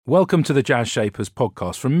Welcome to the Jazz Shapers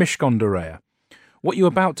podcast from Mishcon. What you're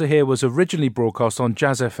about to hear was originally broadcast on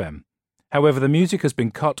Jazz FM. However, the music has been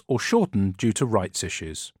cut or shortened due to rights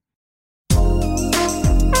issues.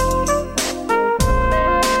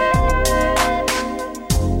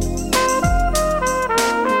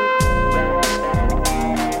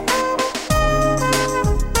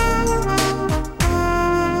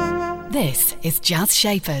 This is Jazz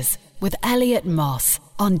Shapers with Elliot Moss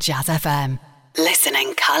on Jazz FM. Listen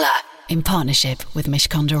in colour. In partnership with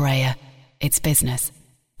Mishcon. It's business,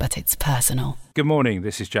 but it's personal. Good morning,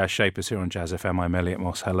 this is Jazz Shapers here on Jazz FM. I'm Elliot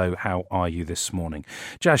Moss. Hello, how are you this morning?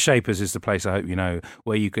 Jazz Shapers is the place, I hope you know,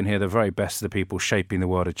 where you can hear the very best of the people shaping the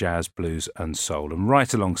world of jazz, blues and soul. And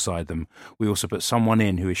right alongside them, we also put someone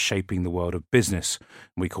in who is shaping the world of business.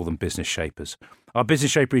 We call them business shapers. Our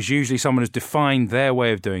business shaper is usually someone who's defined their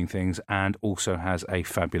way of doing things and also has a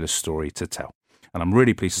fabulous story to tell. And I'm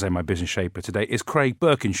really pleased to say my business shaper today is Craig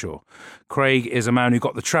Birkinshaw. Craig is a man who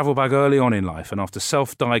got the travel bug early on in life, and after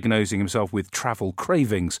self-diagnosing himself with travel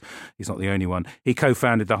cravings, he's not the only one, he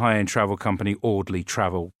co-founded the high-end travel company Audley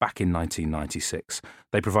Travel back in 1996.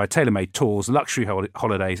 They provide tailor-made tours, luxury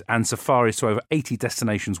holidays and safaris to over 80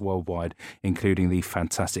 destinations worldwide, including the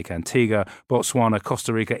fantastic Antigua, Botswana,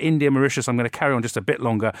 Costa Rica, India, Mauritius, I'm going to carry on just a bit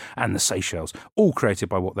longer, and the Seychelles, all created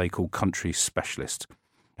by what they call country specialists.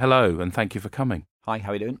 Hello, and thank you for coming. Hi,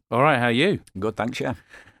 how are you doing? All right, how are you? Good, thanks, yeah.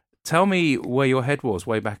 Tell me where your head was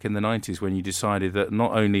way back in the 90s when you decided that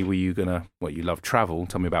not only were you going to, you love travel,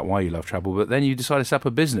 tell me about why you love travel, but then you decided to set up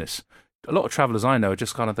a business. A lot of travellers I know are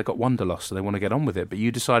just they got wanderlust, so they want to get on with it, but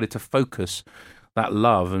you decided to focus that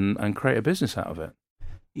love and create a business out of it.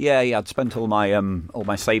 Yeah, I'd spent all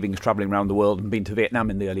my savings travelling around the world and been to Vietnam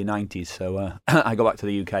in the early 90s, so I got back to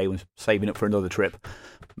the UK, was saving up for another trip,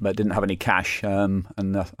 but didn't have any cash, and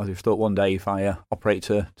I just thought one day if I operate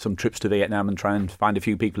some trips to Vietnam and try and find a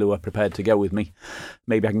few people who are prepared to go with me,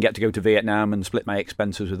 maybe I can get to go to Vietnam and split my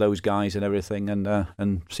expenses with those guys and everything,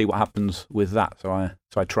 and see what happens with that. So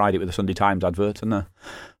I tried it with a Sunday Times advert, and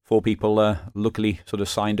 4 people luckily sort of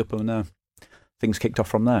signed up, and things kicked off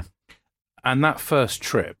from there. And that first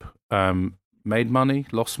trip, made money,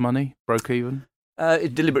 lost money, broke even?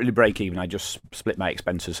 It deliberately break even. I just split my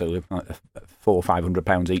expenses, so £400 or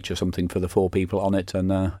 £500 each or something for the 4 people on it,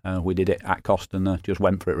 and we did it at cost and just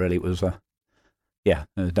went for it. Really, it was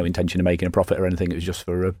there's no intention of making a profit or anything. It was just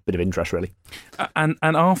for a bit of interest, really. And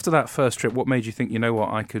after that first trip, what made you think, you know what,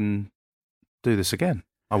 I can do this again?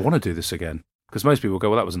 I want to do this again. Because most people go,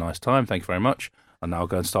 well, that was a nice time, thank you very much, and now I'll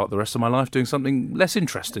go and start the rest of my life doing something less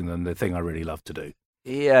interesting than the thing I really love to do.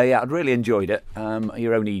 Yeah, I'd really enjoyed it.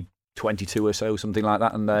 You're only 22 or so, something like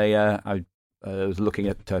that, and I was looking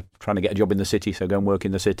at trying to get a job in the city, so go and work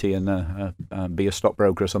in the city and be a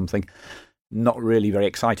stockbroker or something. Not really very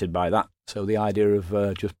excited by that. So the idea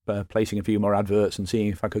of just placing a few more adverts and seeing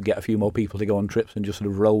if I could get a few more people to go on trips and just sort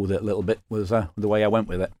of roll with it a little bit was the way I went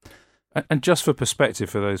with it. And just for perspective,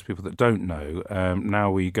 for those people that don't know,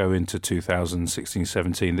 now we go into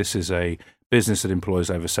 2016-17. This is a business that employs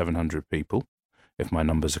over 700 people, if my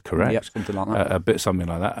numbers are correct. Yep, something like that. Something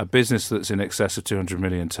like that. A business that's in excess of 200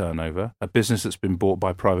 million turnover. A business that's been bought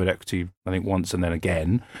by private equity, I think, once and then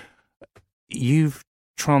again. You've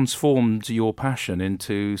transformed your passion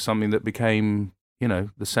into something that became,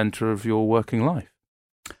 the centre of your working life.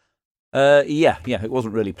 Yeah, it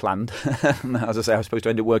wasn't really planned. As I say, I was supposed to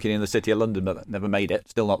end up working in the City of London, but never made it.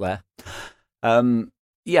 Still not there.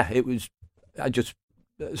 It was.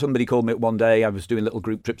 Somebody called me up one day. I was doing little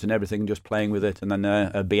group trips and everything, just playing with it. And then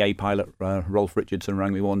a BA pilot, Rolf Richardson,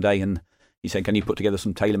 rang me one day and he said, "Can you put together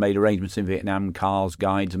some tailor-made arrangements in Vietnam, cars,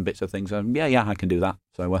 guides, and bits of things?" Yeah, I can do that.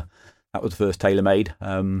 So that was the first tailor-made.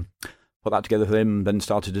 Put that together for him, then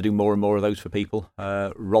started to do more and more of those for people.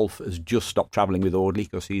 Rolf has just stopped travelling with Audley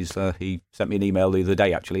because he sent me an email the other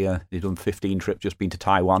day, actually. He's done 15 trips, just been to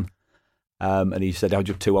Taiwan. And he said, "I'm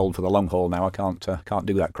just too old for the long haul now. I can't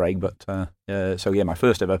do that, Craig." But my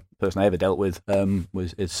first ever person I ever dealt with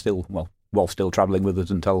was still travelling with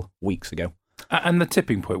us until weeks ago. And the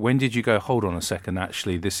tipping point, when did you go, hold on a second,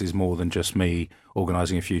 actually, this is more than just me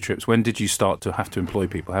organising a few trips? When did you start to have to employ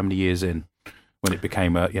people? How many years in? When it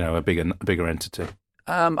became a bigger entity?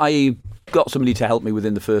 I got somebody to help me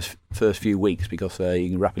within the first few weeks because you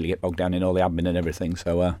can rapidly get bogged down in all the admin and everything.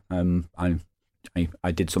 So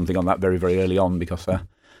I did something on that very, very early on because I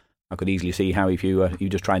could easily see how if you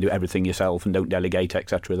just try and do everything yourself and don't delegate,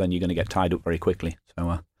 etc., then you're going to get tied up very quickly.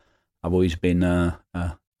 So I've always been a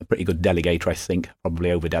pretty good delegator, I think. Probably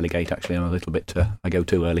over-delegate, actually. I'm a little bit, I go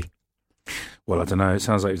too early. Well, I don't know. It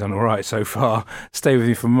sounds like you've done all right so far. Stay with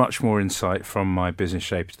me for much more insight from my business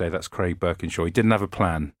shaper today. That's Craig Birkinshaw. He didn't have a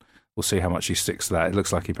plan. We'll see how much he sticks to that. It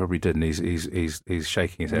looks like he probably didn't. He's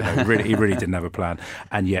shaking his head. No, he really didn't have a plan.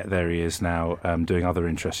 And yet there he is now doing other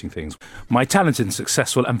interesting things. My talented,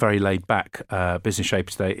 successful and very laid-back business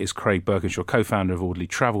shaper today is Craig Birkinshaw, co-founder of Audley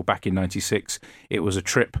Travel. Back in 96, it was a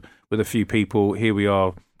trip with a few people. Here we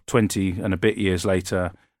are 20 and a bit years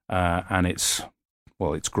later, and it's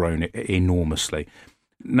grown enormously.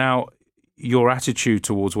 Now, your attitude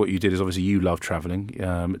towards what you did is obviously you love travelling.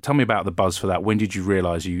 Tell me about the buzz for that. When did you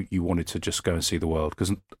realise you wanted to just go and see the world?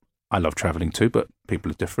 Because I love travelling too, but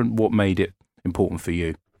people are different. What made it important for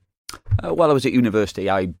you? While I was at university,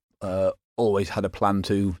 I always had a plan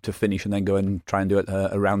to finish and then go and try and do a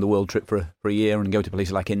around the world trip for a year and go to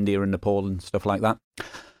places like India and Nepal and stuff like that.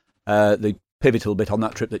 The pivotal bit on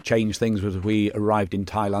that trip that changed things was we arrived in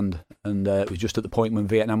Thailand, and it was just at the point when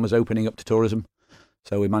Vietnam was opening up to tourism.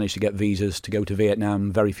 So we managed to get visas to go to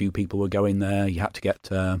Vietnam. Very few people were going there. You had to get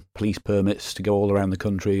police permits to go all around the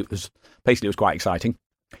country. It was quite exciting.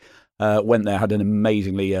 Went there, had an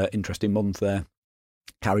amazingly interesting month there.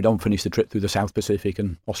 Carried on, finished the trip through the South Pacific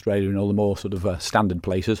and Australia and all the more sort of standard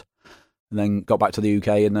places. And then got back to the UK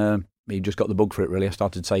and we just got the bug for it, really. I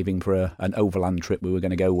started saving for an overland trip. We were going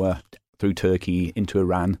to go through Turkey into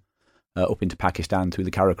Iran, up into Pakistan, through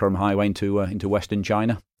the Karakoram Highway into Western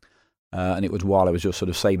China. And it was while I was just sort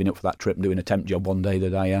of saving up for that trip and doing a temp job one day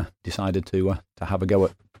that I decided to have a go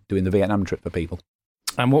at doing the Vietnam trip for people.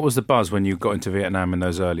 And what was the buzz when you got into Vietnam in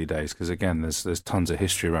those early days? Because again, there's tons of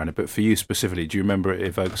history around it. But for you specifically, do you remember it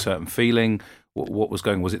evoked a certain feeling? What was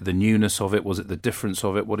going? Was it the newness of it? Was it the difference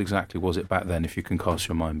of it? What exactly was it back then, if you can cast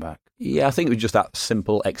your mind back? Yeah, I think it was just that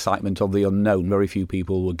simple excitement of the unknown. Very few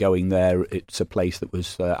people were going there. It's a place that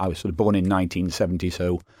was... I was sort of born in 1970,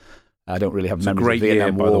 so... I don't really have memories of the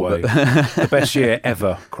Vietnam War. By the way. The best year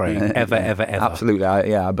ever, Craig. Ever. Absolutely.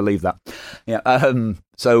 I believe that. Yeah.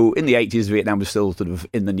 So in the 80s, Vietnam was still sort of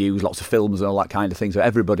in the news, lots of films and all that kind of thing. So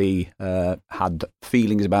everybody had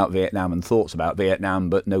feelings about Vietnam and thoughts about Vietnam,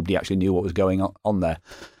 but nobody actually knew what was going on there.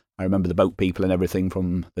 I remember the boat people and everything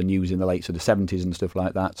from the news in the late sort of 70s and stuff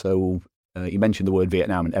like that. So you mentioned the word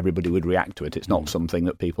Vietnam and everybody would react to it. It's not something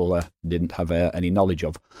that people didn't have any knowledge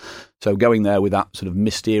of. So going there with that sort of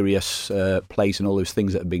mysterious place and all those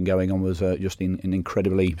things that had been going on was just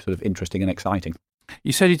incredibly sort of interesting and exciting.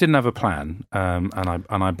 You said you didn't have a plan, and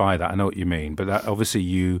I buy that. I know what you mean, but that, obviously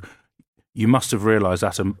you must have realised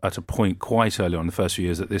at a point quite early on in the first few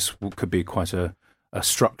years that this could be quite a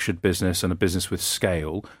structured business and a business with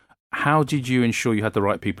scale. How did you ensure you had the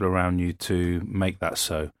right people around you to make that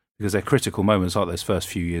so? Because they're critical moments, aren't those first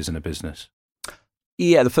few years in a business?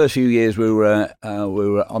 Yeah, the first few years we were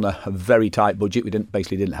on a very tight budget. We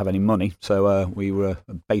didn't have any money, so we were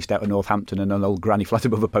based out of Northampton in an old granny flat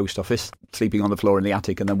above a post office, sleeping on the floor in the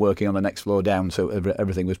attic and then working on the next floor down. So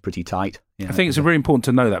everything was pretty tight. Yeah. I think it's really important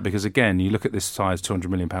to know that because again, you look at this size, £200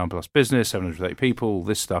 million plus business, 730 people,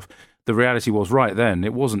 this stuff. The reality was right then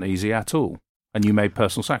it wasn't easy at all, and you made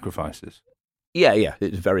personal sacrifices. Yeah,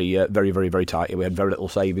 it was very, very, very, very tight. We had very little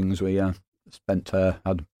savings. We had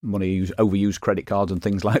money, overused credit cards and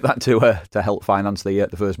things like that to help finance the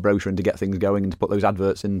first brochure and to get things going and to put those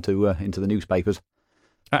adverts into the newspapers.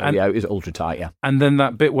 So, it was ultra tight. Yeah, and then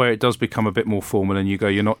that bit where it does become a bit more formal, and you go,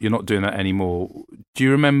 you're not doing that anymore. Do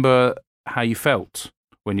you remember how you felt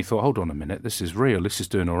when you thought, hold on a minute, this is real, this is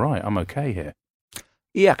doing all right, I'm okay here?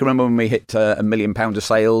 Yeah, I can remember when we hit £1 million of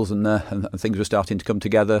sales and things were starting to come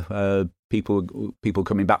together. People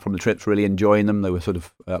coming back from the trips, really enjoying them. They were sort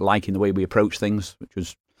of liking the way we approached things, which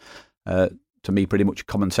was, to me, pretty much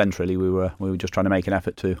common sense, really. We were just trying to make an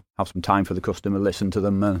effort to have some time for the customer, listen to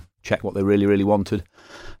them, check what they really, really wanted,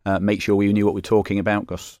 make sure we knew what we're talking about,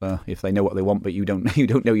 because if they know what they want but you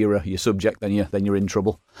don't know your subject, then you're in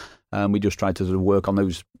trouble. We just tried to sort of work on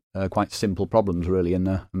those quite simple problems, really,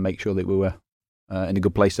 and make sure that we were in a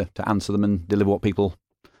good place to answer them and deliver what people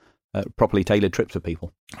properly tailored trips for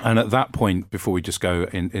people. And at that point, before we just go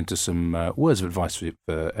into some words of advice for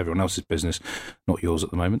everyone else's business, not yours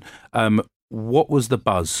at the moment, what was the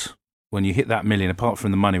buzz when you hit that million? Apart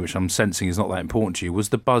from the money, which I'm sensing is not that important to you, was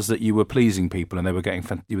the buzz that you were pleasing people and they were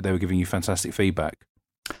giving you fantastic feedback?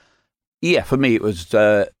 Yeah, for me it was.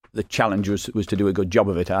 The challenge was to do a good job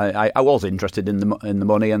of it. I was interested in the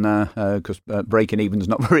money, and because breaking even's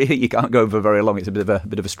not very, you can't go for very long. It's a bit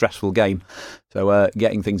of a stressful game. So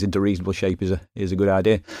getting things into reasonable shape is a good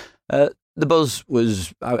idea. The buzz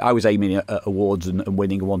was I was aiming at awards and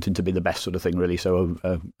winning and wanting to be the best sort of thing, really.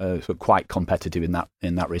 So quite competitive in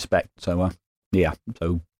that respect. So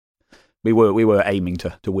so we were aiming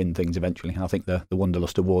to win things eventually. I think the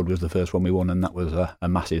Wanderlust Award was the first one we won, and that was a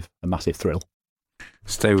massive thrill.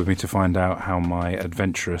 Stay with me to find out how my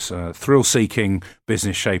adventurous, thrill-seeking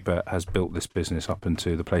business shaper has built this business up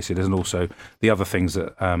into the place it is, and also the other things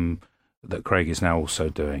that that Craig is now also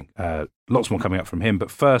doing. Lots more coming up from him,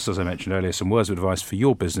 but first, as I mentioned earlier, some words of advice for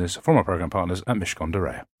your business from our programme partners at Mishcon de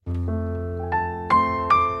Reya.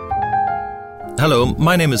 Hello,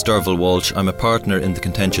 my name is Derval Walsh. I'm a partner in the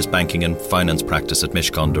contentious banking and finance practice at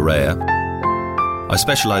Mishcon de Reya. I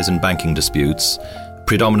specialise in banking disputes,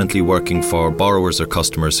 predominantly working for borrowers or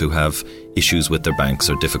customers who have issues with their banks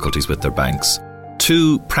or difficulties with their banks.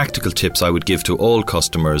 2 practical tips I would give to all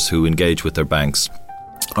customers who engage with their banks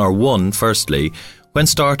are: 1, firstly, when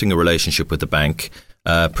starting a relationship with the bank,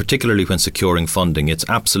 particularly when securing funding, it's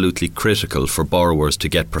absolutely critical for borrowers to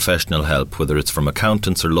get professional help, whether it's from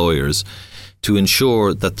accountants or lawyers, to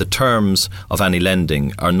ensure that the terms of any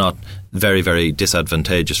lending are not very, very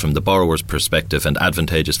disadvantageous from the borrower's perspective and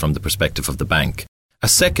advantageous from the perspective of the bank. A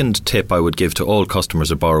second tip I would give to all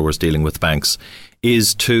customers or borrowers dealing with banks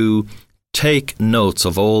is to take notes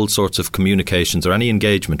of all sorts of communications or any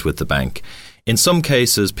engagement with the bank. In some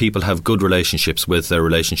cases, people have good relationships with their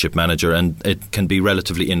relationship manager and it can be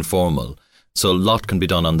relatively informal, so a lot can be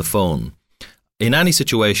done on the phone. In any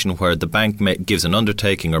situation where the bank gives an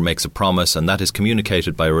undertaking or makes a promise and that is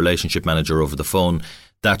communicated by a relationship manager over the phone,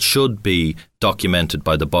 that should be documented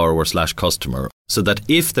by the borrower/customer, so that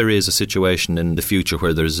if there is a situation in the future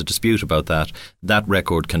where there is a dispute about that, that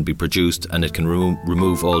record can be produced and it can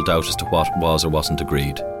remove all doubt as to what was or wasn't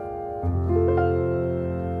agreed.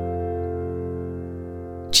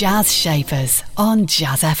 Jazz Shapers on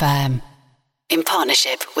Jazz FM. In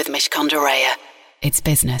partnership with Mishcon de Reya. It's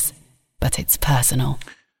business, but it's personal.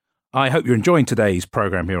 I hope you're enjoying today's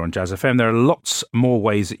programme here on Jazz FM. There are lots more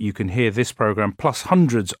ways that you can hear this programme, plus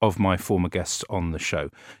hundreds of my former guests on the show.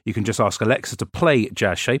 You can just ask Alexa to play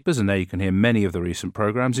Jazz Shapers, and there you can hear many of the recent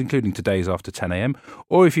programmes, including today's after 10 a.m.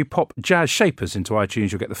 Or if you pop Jazz Shapers into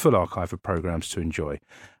iTunes, you'll get the full archive of programmes to enjoy.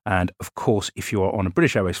 And, of course, if you are on a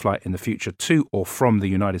British Airways flight in the future to or from the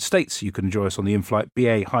United States, you can enjoy us on the in-flight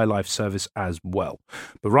BA High Life service as well.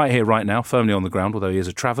 But right here, right now, firmly on the ground, although he is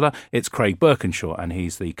a traveller, it's Craig Birkinshaw, and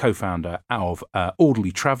he's the co-founder of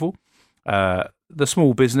Orderly Travel, the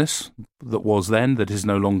small business that was then, that is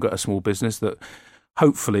no longer a small business, that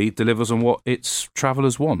hopefully delivers on what its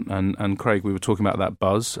travellers want. And Craig, we were talking about that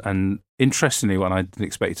buzz, and interestingly, when I didn't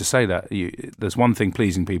expect you to say that, there's one thing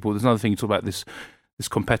pleasing people, there's another thing you talk about this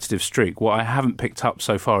competitive streak. What I haven't picked up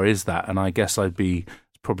so far is that, and I guess I'd be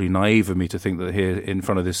probably naive of me to think that here in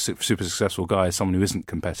front of this super successful guy is someone who isn't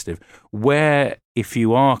competitive. Where, if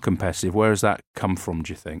you are competitive, where has that come from,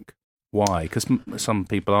 do you think? Why? Because some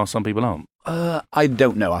people are, some people aren't. I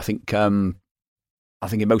don't know. I think in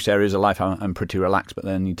most areas of life I'm pretty relaxed, but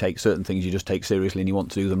then you take certain things you just take seriously and you want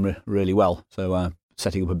to do them really well. So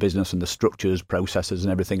setting up a business and the structures, processes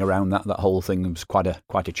and everything around that whole thing was quite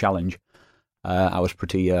a challenge. I was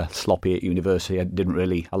pretty sloppy at university.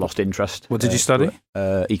 I lost interest. What did you study?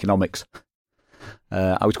 Economics.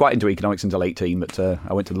 I was quite into economics until 18, but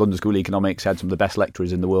I went to the London School of Economics, had some of the best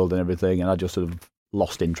lecturers in the world and everything, and I just sort of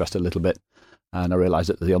lost interest a little bit. And I realised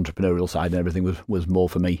that the entrepreneurial side and everything was more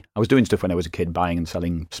for me. I was doing stuff when I was a kid, buying and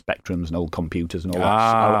selling Spectrums and old computers and all that.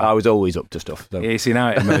 I was always up to stuff. So. Yeah, you see,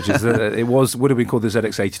 now it emerges. It would have been called the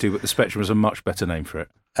ZX82, but the Spectrum was a much better name for it.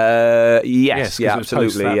 Yes,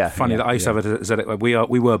 absolutely. Funny that I used to have a ZX.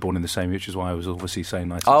 We were born in the same year, which is why I was obviously saying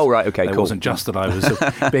nice. Oh, right, okay, cool. It wasn't just that I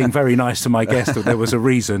was being very nice to my guest, that there was a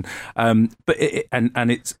reason. But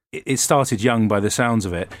it started young by the sounds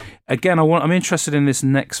of it. Again, I'm interested in this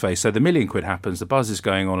next phase. So the £1 million happens, the buzz is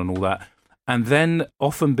going on and all that. And then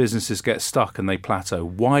often businesses get stuck and they plateau.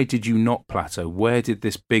 Why did you not plateau? Where did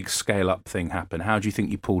this big scale-up thing happen? How do you think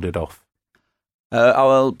you pulled it off?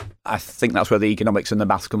 Well, I think that's where the economics and the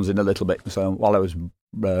maths comes in a little bit. So while I was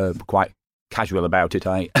quite casual about it,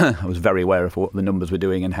 I was very aware of what the numbers were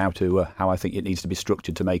doing and how I think it needs to be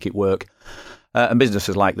structured to make it work. And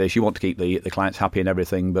businesses like this, you want to keep the clients happy and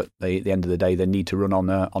everything, but at the end of the day, they need to run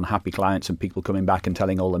on happy clients and people coming back and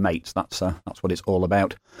telling all their mates. That's what it's all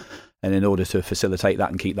about. And in order to facilitate that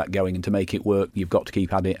and keep that going and to make it work, you've got to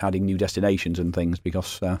keep adding new destinations and things,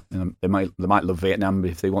 because they might love Vietnam,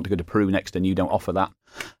 but if they want to go to Peru next and you don't offer that,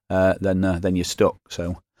 then you're stuck.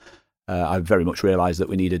 So I very much realised that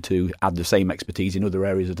we needed to add the same expertise in other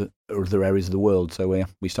areas of the world. So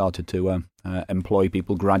we started to employ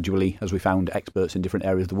people gradually as we found experts in different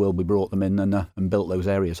areas of the world. We brought them in and built those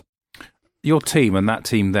areas. Your team and that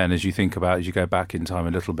team then, as you go back in time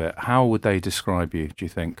a little bit, how would they describe you, do you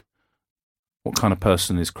think? What kind of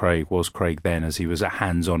person was Craig then, as he was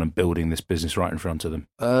hands-on and building this business right in front of them?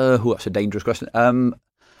 That's a dangerous question.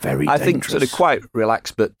 Very I dangerous. think sort of quite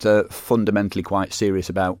relaxed, but fundamentally quite serious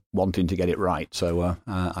about wanting to get it right. So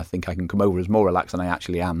I think I can come over as more relaxed than I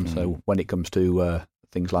actually am. So when it comes to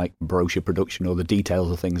things like brochure production or the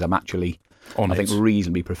details of things, I'm actually, I think,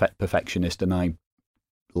 reasonably perfectionist, and I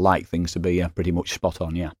like things to be pretty much spot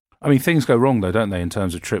on, yeah. I mean, things go wrong, though, don't they, in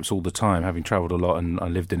terms of trips all the time? Having travelled a lot, and I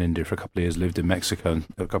lived in India for a couple of years, lived in Mexico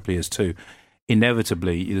a couple of years too,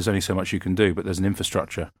 inevitably, there's only so much you can do, but there's an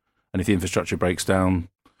infrastructure. And if the infrastructure breaks down,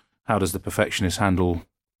 how does the perfectionist handle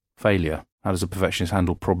failure? How does the perfectionist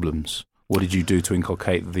handle problems? What did you do to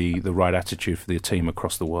inculcate the right attitude for the team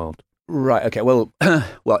across the world? Right. Okay. Well,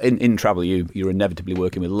 in travel, you're inevitably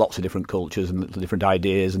working with lots of different cultures and different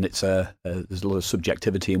ideas, and it's there's a lot of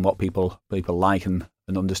subjectivity in what people like and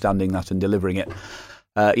understanding that and delivering it.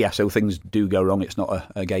 So things do go wrong. It's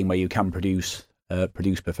not a game where you can produce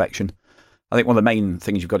perfection. I think one of the main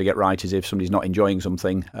things you've got to get right is if somebody's not enjoying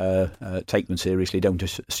something, take them seriously. Don't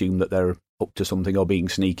just assume that they're up to something or being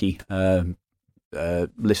sneaky.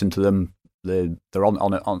 Listen to them. They're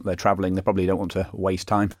on they're travelling. They probably don't want to waste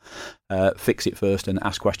time. Fix it first and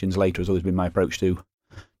ask questions later has always been my approach to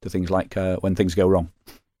things like when things go wrong.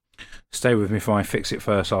 Stay with me if I fix it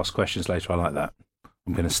first, ask questions later. I like that.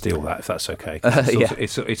 I'm going to steal that if that's okay.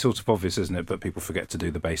 It's sort of obvious, isn't it? But people forget to do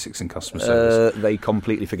the basics in customer service. They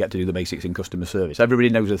completely forget to do the basics in customer service. Everybody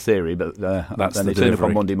knows the theory, but then they turn up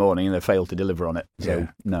on Monday morning and they fail to deliver on it. So,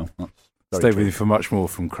 no, that's Stay with you for much more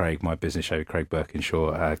from Craig, my business show, Craig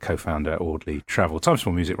Birkinshaw, co-founder at Audley Travel. Time for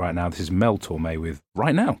more music right now. This is Mel Torme with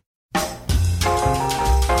Right Now.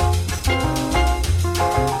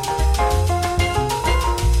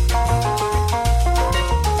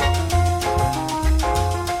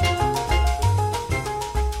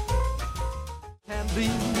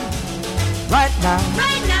 Right now,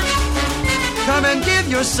 come and give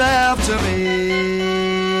yourself to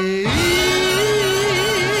me.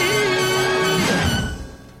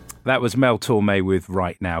 That was Mel Torme with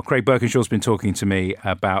Right Now. Craig Birkinshaw's been talking to me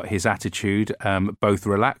about his attitude, both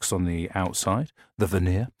relaxed on the outside, the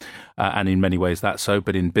veneer, and in many ways that's so,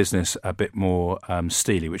 but in business a bit more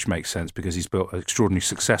steely, which makes sense because he's built an extraordinarily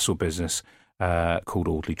successful business called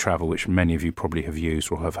Audley Travel, which many of you probably have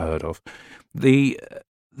used or have heard of.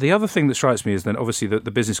 The other thing that strikes me is that obviously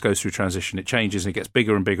the business goes through transition. It changes and it gets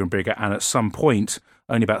bigger and bigger and bigger. And at some point,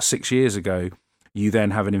 only about 6 years ago, you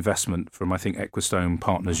then have an investment from, I think, Equistone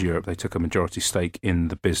Partners Europe. They took a majority stake in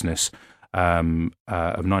the business of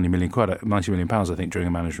 £90 million, I think, during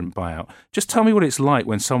a management buyout. Just tell me what it's like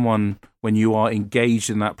when you are engaged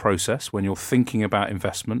in that process, when you're thinking about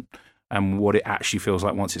investment and what it actually feels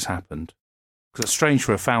like once it's happened. Because it's strange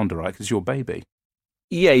for a founder, right? Because it's your baby.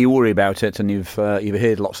 Yeah, you worry about it, and you've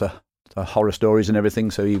heard lots of horror stories and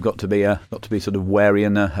everything, so you've got to be sort of wary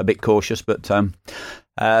and a bit cautious. But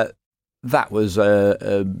that was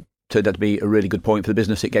turned out to be a really good point for the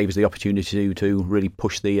business. It gave us the opportunity to really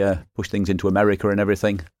push things into America and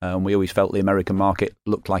everything. We always felt the American market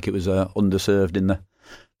looked like it was underserved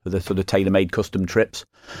for the sort of tailor-made custom trips.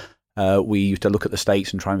 We used to look at the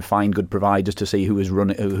States and try and find good providers to see who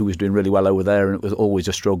was doing really well over there, and it was always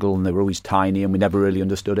a struggle, and they were always tiny, and we never really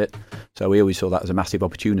understood it. So we always saw that as a massive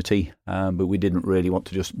opportunity, but we didn't really want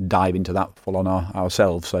to just dive into that full on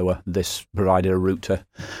ourselves. So this provided a route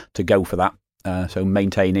to go for that. So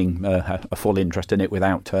maintaining a full interest in it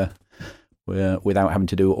without having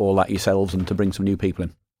to do all that yourselves and to bring some new people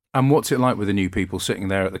in. And what's it like with the new people sitting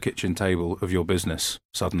there at the kitchen table of your business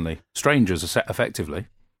suddenly? Strangers, effectively.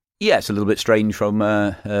 Yeah, it's a little bit strange from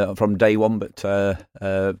day one, but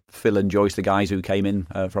Phil and Joyce, the guys who came in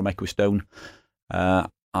from Equistone,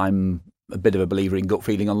 I'm a bit of a believer in gut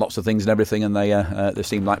feeling on lots of things and everything, and they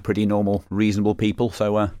seem like pretty normal, reasonable people.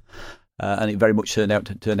 So, and it very much turned out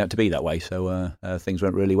to be that way. So things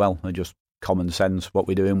went really well. Just common sense, what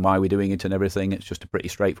we're doing, why we're doing it, and everything. It's just a pretty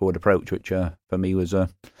straightforward approach, which for me was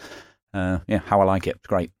how I like it. It's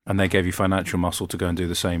great. And they gave you financial muscle to go and do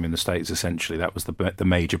the same in the States, essentially. That was the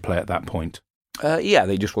major play at that point.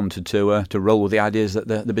 They just wanted to roll with the ideas that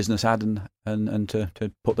the business had and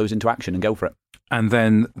to put those into action and go for it. And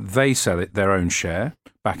then they sell it their own share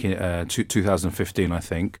back in 2015, I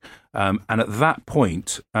think. And at that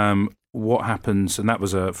point, what happens, and that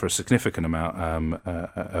was for a significant amount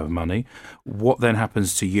of money, what then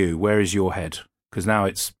happens to you? Where is your head? Because now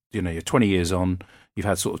it's, you're 20 years on, you've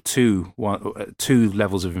had sort of two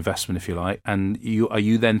levels of investment, if you like, and are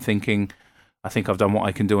you then thinking, I think I've done what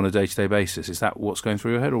I can do on a day-to-day basis? Is that what's going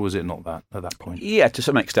through your head, or was it not that at that point? Yeah, to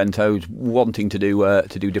some extent, I was wanting to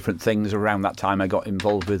do different things. Around that time, I got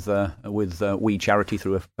involved with We Charity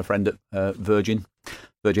through a friend at Virgin.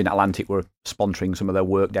 Virgin Atlantic were sponsoring some of their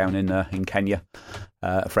work down in Kenya.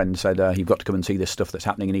 A friend said, you've got to come and see this stuff that's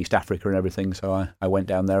happening in East Africa and everything. So I went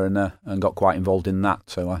down there and got quite involved in that.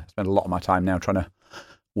 So I spend a lot of my time now trying to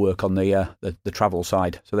work on the travel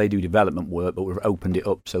side. So they do development work, but we've opened it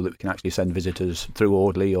up so that we can actually send visitors through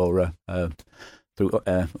Audley or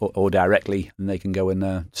directly, and they can go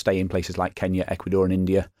and stay in places like Kenya, Ecuador and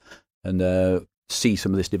India and see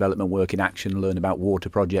some of this development work in action, learn about water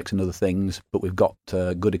projects and other things. But we've got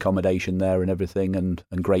good accommodation there and everything, and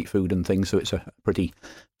great food and things. So it's a pretty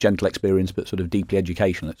gentle experience, but sort of deeply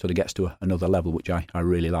educational. It sort of gets to another level, which I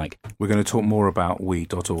really like. We're going to talk more about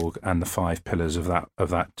we.org and the 5 pillars of that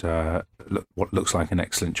what looks like an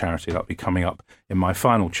excellent charity. That'll be coming up in my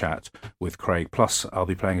final chat with Craig. Plus, I'll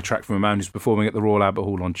be playing a track from a man who's performing at the Royal Albert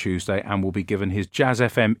Hall on Tuesday and will be given his Jazz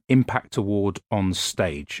FM Impact Award on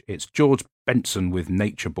stage. It's George Benson with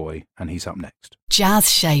Nature Boy, and he's up next.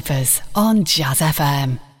 Jazz Shapers on Jazz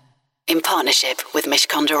FM. In partnership with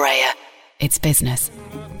Mishcon de Reya. It's business,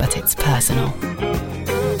 but it's personal.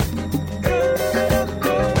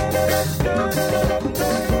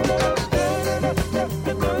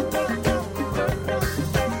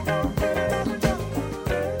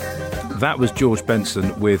 That was George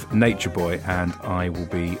Benson with Nature Boy, and I will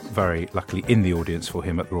be very luckily in the audience for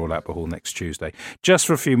him at the Royal Albert Hall next Tuesday. Just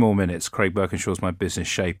for a few more minutes, Craig Birkinshaw's my business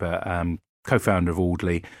shaper, co-founder of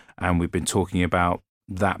Audley, and we've been talking about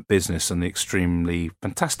that business and the extremely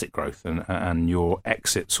fantastic growth and your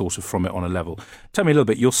exit sort of from it on a level. Tell me a little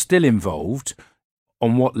bit, you're still involved.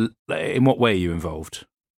 In what way are you involved?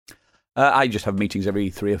 I just have meetings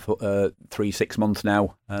every 6 months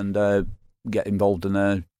now and get involved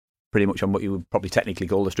in pretty much on what you would probably technically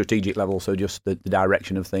call the strategic level, so just the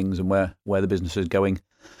direction of things and where the business is going.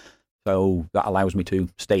 So that allows me to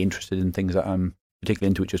stay interested in things that I'm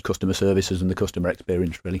particularly into, which is customer services and the customer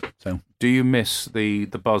experience, really. So, do you miss the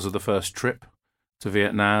buzz of the first trip to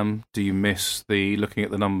Vietnam? Do you miss the looking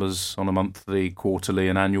at the numbers on a monthly, quarterly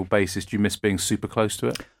and annual basis? Do you miss being super close to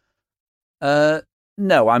it?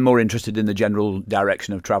 No, I'm more interested in the general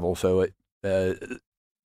direction of travel. So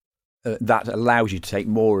that allows you to take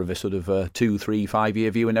more of a sort of 2, 3, 5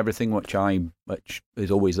 year view and everything, which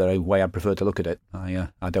is always the way I prefer to look at it.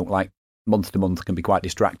 I don't like month to month, can be quite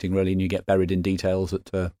distracting really, and you get buried in details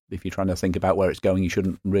that if you're trying to think about where it's going, you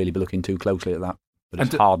shouldn't really be looking too closely at that. But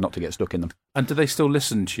it's hard not to get stuck in them. And do they still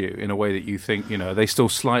listen to you in a way that you think, are they still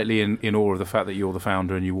slightly in awe of the fact that you're the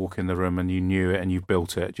founder and you walk in the room and you knew it and you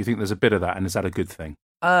built it? Do you think there's a bit of that, and is that a good thing?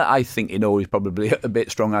 I think is probably a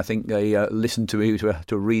bit strong. I think they listen to me to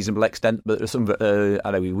a reasonable extent, but there's some,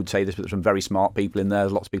 I know we would say this, but there's some very smart people in there.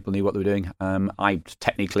 Lots of people knew what they were doing. I'm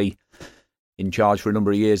technically in charge for a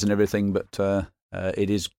number of years and everything, but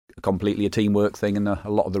it is completely a teamwork thing, and a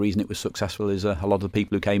lot of the reason it was successful is a lot of the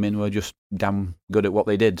people who came in were just damn good at what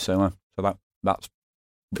they did. So that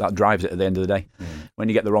drives it at the end of the day. When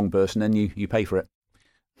you get the wrong person, then you pay for it.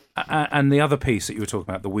 And the other piece that you were talking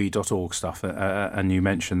about, the we.org stuff, and you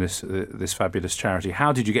mentioned this fabulous charity.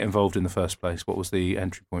 How did you get involved in the first place? What was the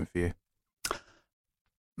entry point for you?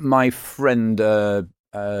 My friend was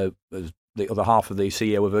the other half of the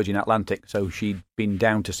CEO of Virgin Atlantic, so she'd been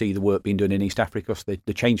down to see the work being done in East Africa. So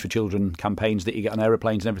the Change for Children campaigns that you get on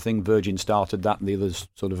aeroplanes and everything, Virgin started that, and the others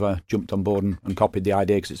sort of jumped on board and copied the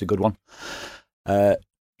idea because it's a good one.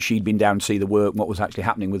 She'd been down to see the work and what was actually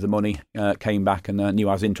happening with the money, came back and knew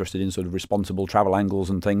I was interested in sort of responsible travel angles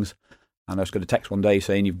and things. And I just got a text one day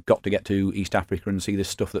saying, you've got to get to East Africa and see this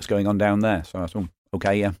stuff that's going on down there. So I said,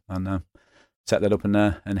 okay, yeah. And set that up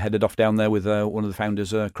and headed off down there with one of the founders,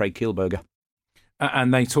 Craig Kielberger.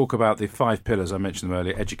 And they talk about the 5 pillars, I mentioned them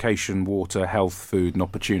earlier: education, water, health, food and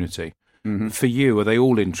opportunity. Mm-hmm. For you, are they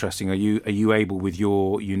all interesting? Are you able, with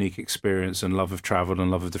your unique experience and love of travel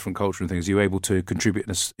and love of different culture and things, are you able to contribute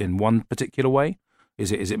in one particular way?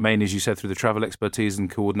 Is it mainly, as you said, through the travel expertise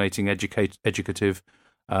and coordinating educative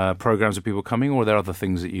programs of people coming, or are there other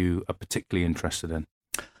things that you are particularly interested in?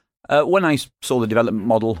 When I saw the development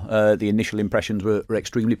model, the initial impressions were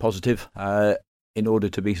extremely positive. In order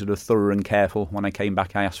to be sort of thorough and careful, when I came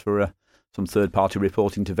back, I asked for some third-party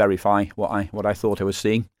reporting to verify what I thought I was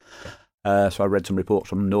seeing. So I read some reports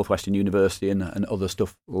from Northwestern University and other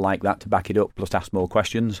stuff like that to back it up, plus ask more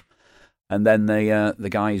questions. And then the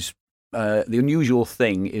guys, the unusual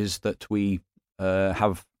thing is that we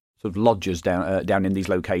have sort of lodges down in these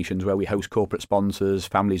locations where we host corporate sponsors,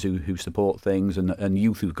 families who support things, and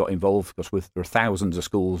youth who've got involved, because there are thousands of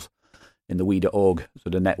schools in the we.org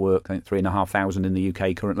sort of network. I think 3,500 in the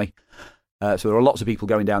UK currently. So there are lots of people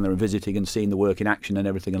going down there and visiting and seeing the work in action and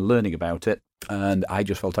everything and learning about it. And I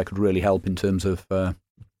just felt I could really help in terms of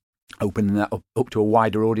opening that up to a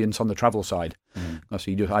wider audience on the travel side.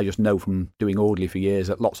 So I just know from doing Audley for years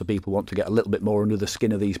that lots of people want to get a little bit more under the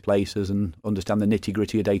skin of these places and understand the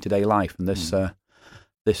nitty-gritty of day-to-day life. And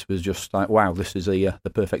this was just like, wow, this is the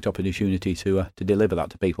perfect opportunity to deliver that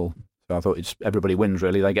to people. So I thought everybody wins,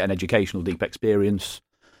 really. They get an educational, deep experience.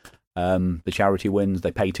 The charity wins.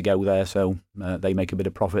 They pay to go there, so they make a bit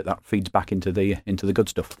of profit that feeds back into the good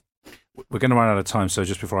stuff. We're going to run out of time, so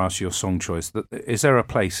just before I ask you your song choice, is there a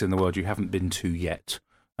place in the world you haven't been to yet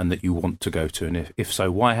and that you want to go to? And if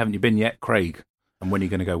so, why haven't you been yet, Craig? And when are you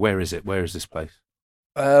going to go? Where is it? Where is this place?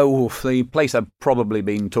 The place I've probably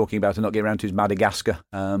been talking about and not getting around to is Madagascar.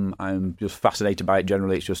 I'm just fascinated by it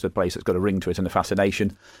generally. It's just a place that's got a ring to it and a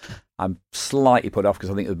fascination. I'm slightly put off because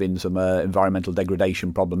I think there have been some environmental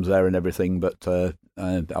degradation problems there and everything, but I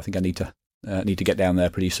think I need to get down there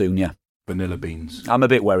pretty soon, yeah. Vanilla beans. I'm a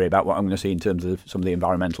bit worried about what I'm going to see in terms of some of the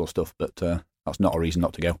environmental stuff, but that's not a reason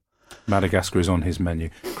not to go. Madagascar is on his menu.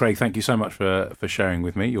 Craig, thank you so much for sharing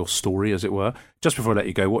with me your story, as it were. Just before I let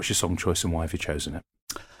you go, what's your song choice and why have you chosen it?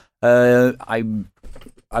 I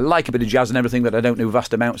like a bit of jazz and everything, but I don't know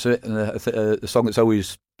vast amounts of it. And the song that's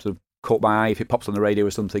always sort of caught my eye, if it pops on the radio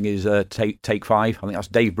or something, is Take 5. I think that's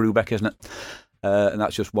Dave Brubeck, isn't it? And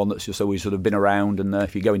that's just one that's just always sort of been around. And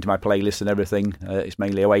if you go into my playlist and everything, it's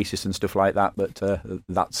mainly Oasis and stuff like that. But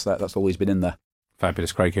that's always been in there.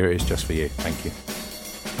 Fabulous, Craig. Here it is just for you. Thank you.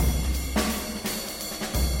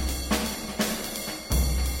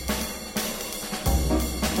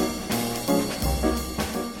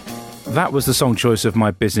 That was the song choice of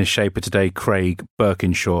my business shaper today, Craig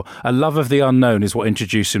Birkinshaw. A love of the unknown is what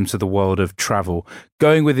introduced him to the world of travel.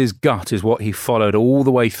 Going with his gut is what he followed all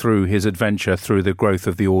the way through his adventure through the growth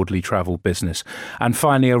of the Audley travel business. And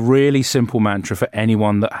finally, a really simple mantra for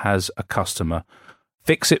anyone that has a customer.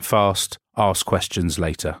 Fix it fast, ask questions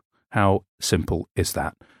later. How simple is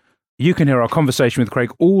that? You can hear our conversation with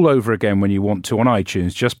Craig all over again when you want to on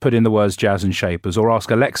iTunes. Just put in the words Jazz and Shapers or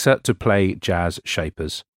ask Alexa to play Jazz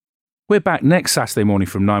Shapers. We're back next Saturday morning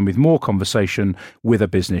from 9 with more conversation with a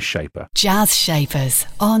business shaper. Jazz Shapers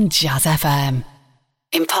on Jazz FM.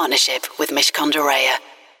 In partnership with Mishcon de Reya.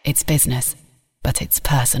 It's business, but it's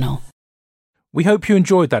personal. We hope you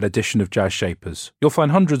enjoyed that edition of Jazz Shapers. You'll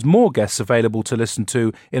find hundreds more guests available to listen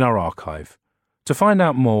to in our archive. To find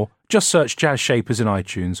out more, just search Jazz Shapers in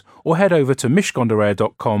iTunes or head over to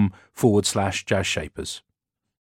mishcondereya.com/Jazz Shapers.